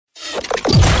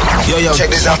Yo, check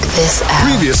this out.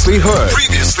 Previously heard.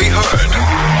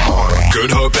 Good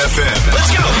Hope FM.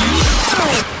 Let's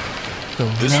go.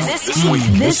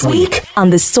 This week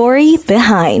on The Story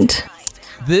Behind.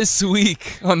 This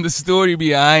week on The Story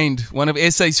Behind, one of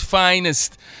SA's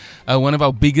finest, one of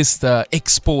our biggest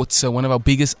exports, one of our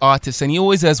biggest artists, and he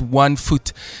always has one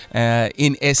foot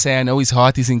in SA. I know his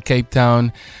heart is in Cape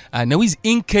Town. I know he's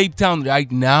in Cape Town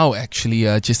right now, actually.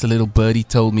 Just a little birdie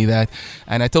told me that.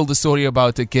 And I told the story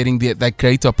about getting that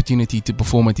great opportunity to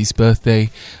perform at his birthday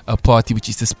party, which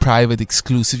is this private,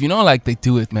 exclusive. You know, like they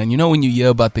do it, man. You know, when you hear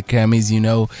about the Grammys, you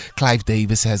know, Clive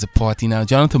Davis has a party now.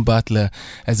 Jonathan Butler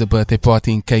has a birthday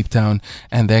party in Cape Town.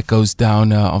 And that goes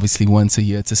down, obviously, once a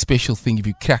year. It's a special thing if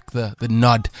you crack the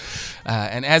nod.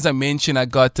 And as I mentioned, I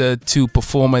got to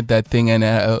perform at that thing.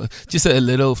 And just a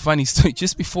little funny story.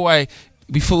 Just before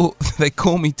they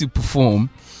call me to perform,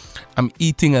 I'm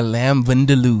eating a lamb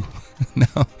vindaloo.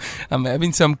 Now, I'm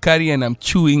having some curry and I'm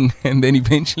chewing, and then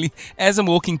eventually, as I'm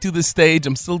walking to the stage,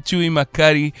 I'm still chewing my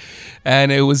curry,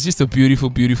 and it was just a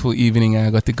beautiful, beautiful evening. I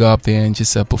got to go up there and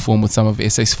just perform with some of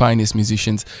SA's finest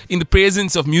musicians in the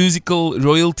presence of musical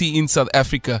royalty in South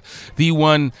Africa, the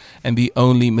one and the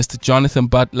only Mr. Jonathan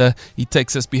Butler. He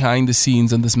takes us behind the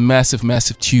scenes on this massive,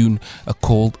 massive tune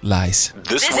called Lies.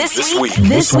 This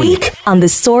week on The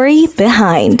Story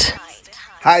Behind.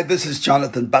 Hi, this is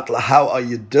Jonathan Butler. How are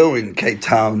you doing, Cape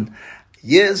Town?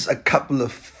 Here's a couple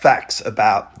of facts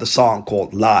about the song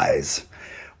called Lies.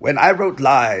 When I wrote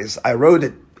Lies, I wrote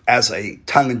it as a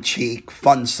tongue-in-cheek,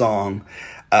 fun song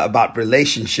about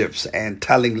relationships and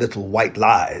telling little white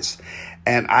lies.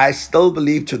 And I still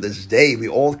believe to this day we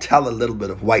all tell a little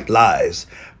bit of white lies.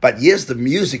 But here's the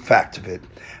music fact of it.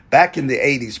 Back in the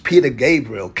 80s, Peter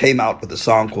Gabriel came out with a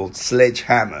song called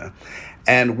Sledgehammer.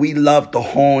 And we loved the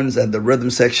horns and the rhythm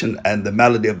section and the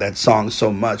melody of that song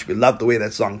so much. We loved the way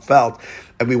that song felt.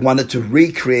 And we wanted to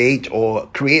recreate or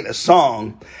create a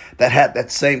song that had that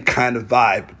same kind of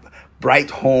vibe. Bright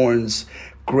horns,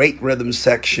 great rhythm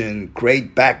section,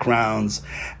 great backgrounds.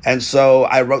 And so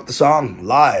I wrote the song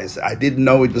Lies. I didn't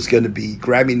know it was going to be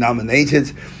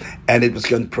Grammy-nominated. And it was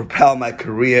going to propel my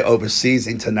career overseas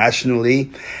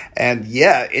internationally. And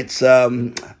yeah, it's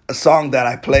a song that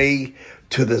I play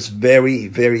to this very,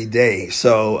 very day.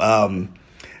 So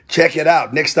check it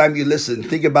out. Next time you listen,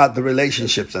 think about the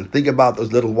relationships and think about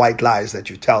those little white lies that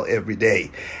you tell every day.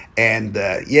 And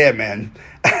yeah, man,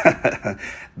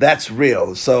 that's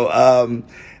real. So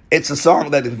it's a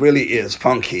song that it really is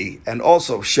funky and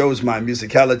also shows my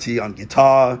musicality on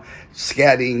guitar,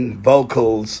 scatting,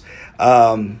 vocals.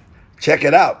 Check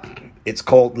it out. It's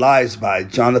called Lies by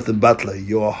Jonathan Butler,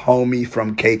 your homie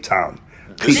from Cape Town.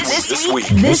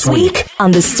 This week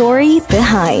on The Story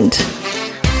Behind.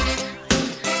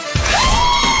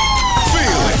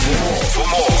 For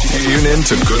more, tune in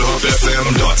to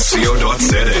goodhopefm.co.za.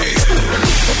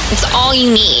 It's all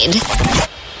you need.